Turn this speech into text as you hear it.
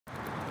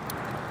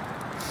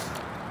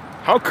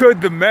How could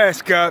the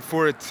mascot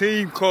for a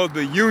team called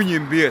the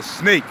Union be a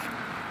snake?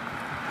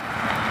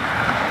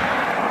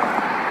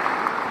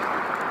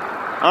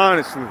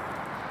 Honestly.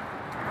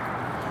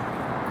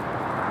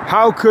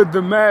 How could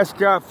the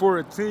mascot for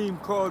a team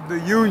called the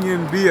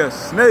Union be a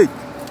snake?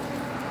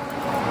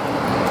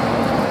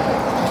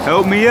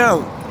 Help me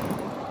out.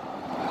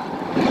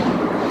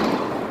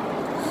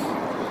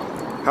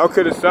 How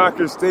could a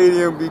soccer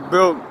stadium be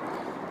built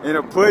in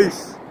a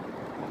place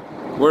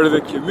where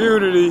the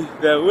community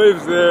that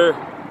lives there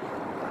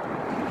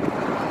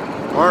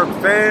aren't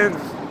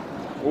fans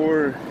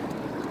or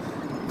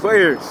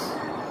players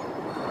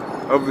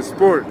of the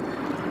sport?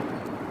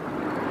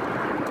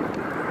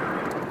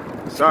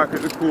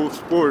 Soccer's a cool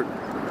sport.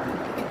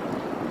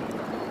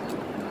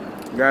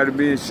 You gotta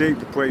be in shape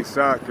to play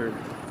soccer.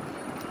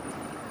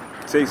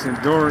 It takes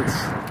endurance,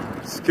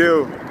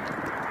 skill.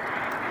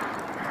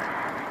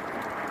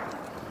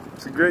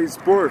 It's a great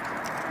sport.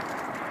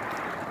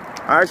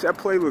 I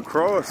played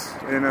lacrosse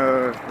in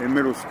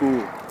middle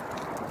school.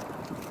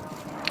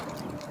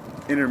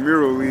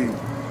 Intramural league.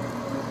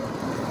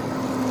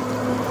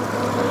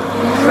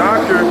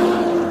 Soccer,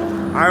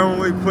 I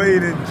only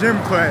played in gym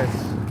class.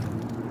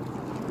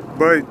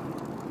 But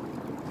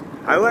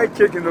I like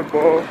kicking the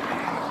ball.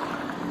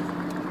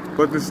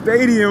 But the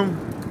stadium,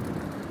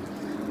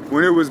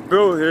 when it was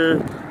built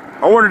here,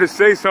 I wanted to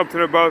say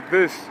something about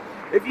this.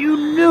 If you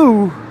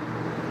knew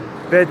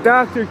that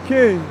Dr.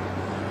 King,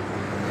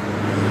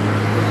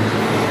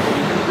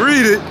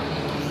 read it.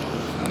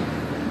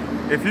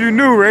 If you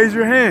knew, raise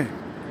your hand.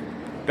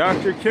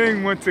 Dr.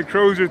 King went to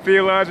Crozer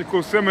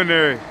Theological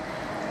Seminary.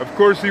 Of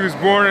course, he was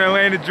born in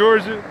Atlanta,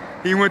 Georgia.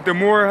 He went to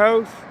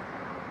Morehouse,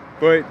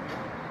 but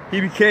he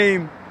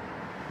became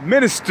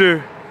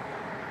minister.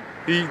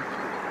 He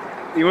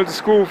went to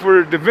school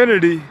for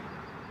divinity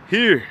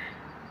here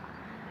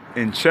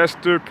in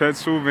Chester,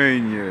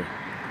 Pennsylvania.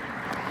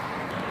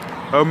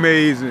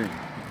 Amazing.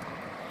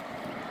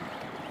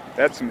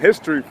 That's some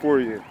history for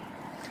you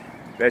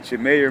that you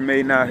may or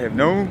may not have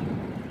known.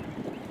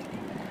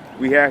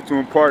 We have to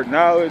impart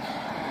knowledge.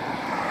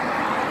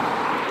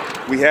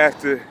 We have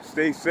to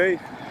stay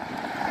safe.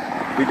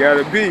 We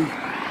gotta be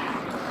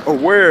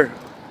aware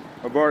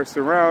of our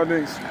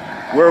surroundings,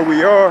 where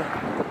we are.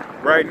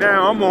 Right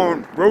now, I'm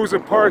on Rosa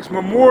Parks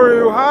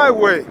Memorial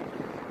Highway.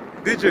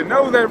 Did you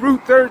know that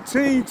Route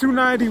 13,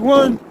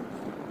 291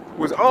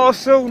 was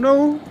also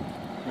known?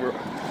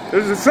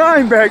 There's a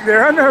sign back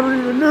there, I never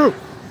even knew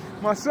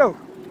myself.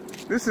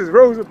 This is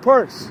Rosa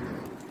Parks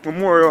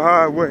Memorial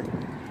Highway,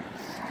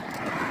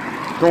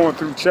 going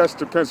through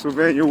Chester,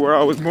 Pennsylvania, where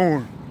I was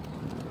born.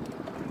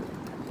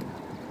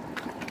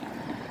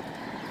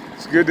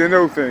 It's good to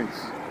know things.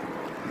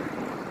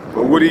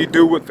 But what do you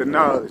do with the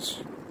knowledge?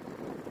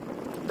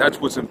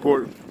 That's what's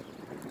important.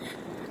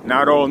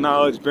 Not all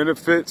knowledge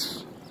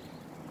benefits.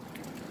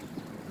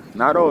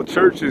 Not all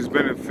churches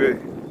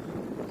benefit,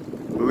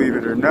 believe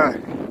it or not.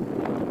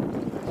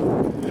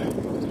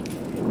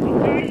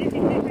 Okay, you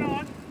can keep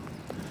going.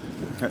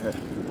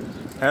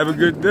 Have a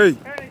good day.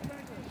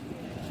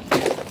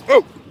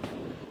 Oh,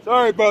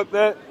 sorry about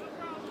that.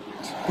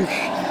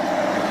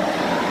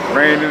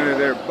 Ran into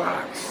their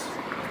box.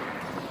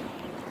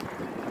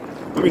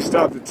 Let me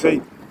stop the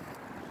tape.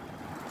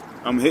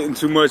 I'm hitting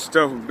too much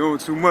stuff. I'm doing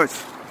too much.